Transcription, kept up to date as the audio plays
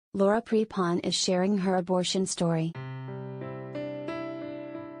Laura Prepon is sharing her abortion story.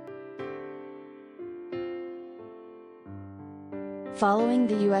 Following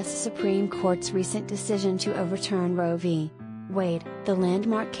the U.S. Supreme Court's recent decision to overturn Roe v. Wade, the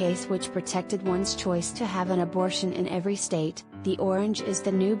landmark case which protected one's choice to have an abortion in every state, the Orange is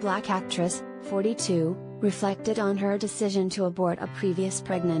the New Black actress, 42, reflected on her decision to abort a previous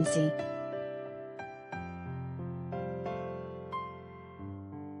pregnancy.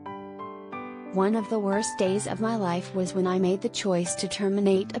 "One of the worst days of my life was when I made the choice to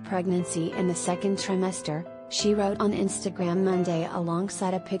terminate a pregnancy in the second trimester," she wrote on Instagram Monday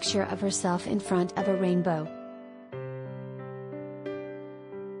alongside a picture of herself in front of a rainbow.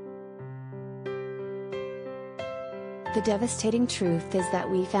 "The devastating truth is that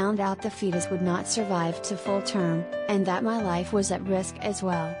we found out the fetus would not survive to full term, and that my life was at risk as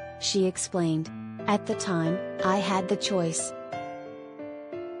well," she explained. "At the time, I had the choice.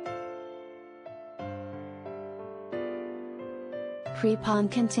 Prepon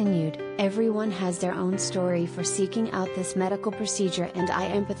continued, "Everyone has their own story for seeking out this medical procedure, and I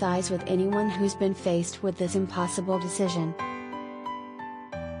empathize with anyone who's been faced with this impossible decision.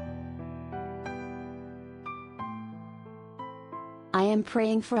 I am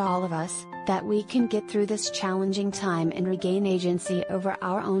praying for all of us, that we can get through this challenging time and regain agency over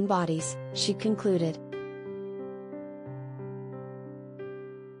our own bodies," she concluded.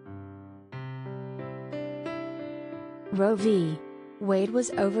 Roe v. Wade was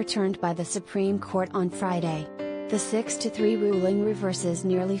overturned by the Supreme Court on Friday. The 6-3 ruling reverses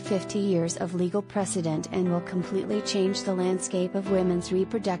nearly 50 years of legal precedent and will completely change the landscape of women's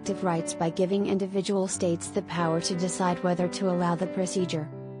reproductive rights by giving individual states the power to decide whether to allow the procedure.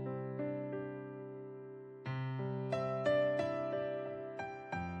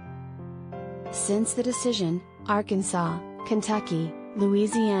 Since the decision, Arkansas, Kentucky,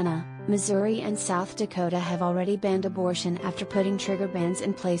 Louisiana, Missouri and South Dakota have already banned abortion after putting trigger bans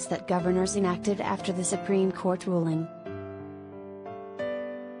in place that governors enacted after the Supreme Court ruling.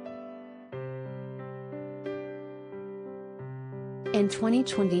 In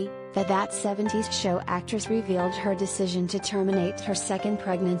 2020, the That 70s Show actress revealed her decision to terminate her second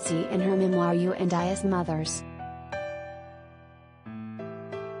pregnancy in her memoir You and I as Mothers.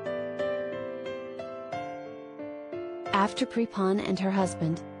 After Prepon and her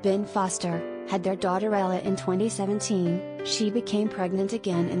husband, Ben Foster, had their daughter Ella in 2017, she became pregnant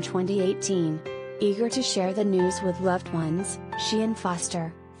again in 2018. Eager to share the news with loved ones, she and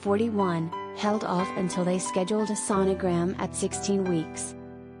Foster, 41, held off until they scheduled a sonogram at 16 weeks.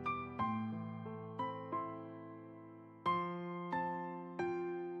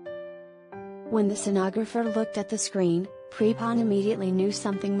 When the sonographer looked at the screen, Prepon immediately knew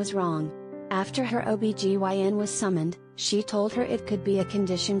something was wrong. After her OBGYN was summoned, she told her it could be a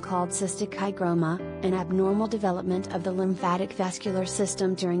condition called cystic hygroma, an abnormal development of the lymphatic vascular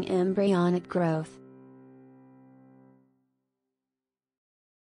system during embryonic growth.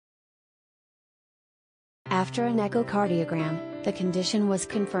 After an echocardiogram, the condition was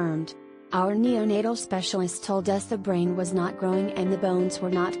confirmed. "Our neonatal specialist told us the brain was not growing and the bones were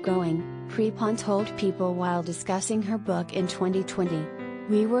not growing," Prepon told People while discussing her book in 2020.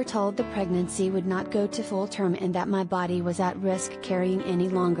 "We were told the pregnancy would not go to full term and that my body was at risk carrying any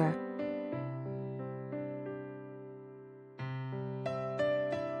longer.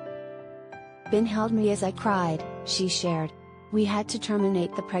 Ben held me as I cried," she shared. "We had to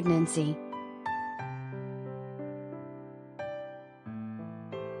terminate the pregnancy.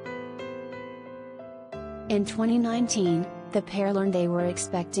 In 2019, the pair learned they were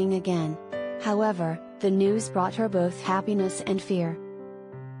expecting again. However, the news brought her both happiness and fear.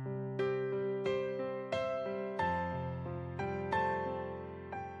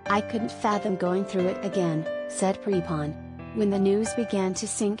 "I couldn't fathom going through it again," said Prepon. "When the news began to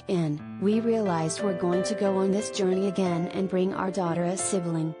sink in, we realized we're going to go on this journey again and bring our daughter a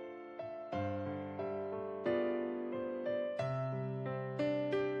sibling.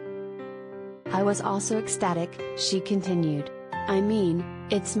 I was also ecstatic," she continued. "I mean,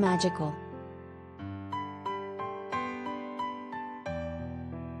 it's magical.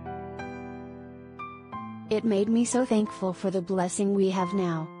 It made me so thankful for the blessing we have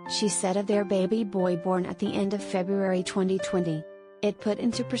now," she said of their baby boy born at the end of February 2020. "It put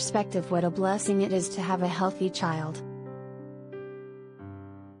into perspective what a blessing it is to have a healthy child."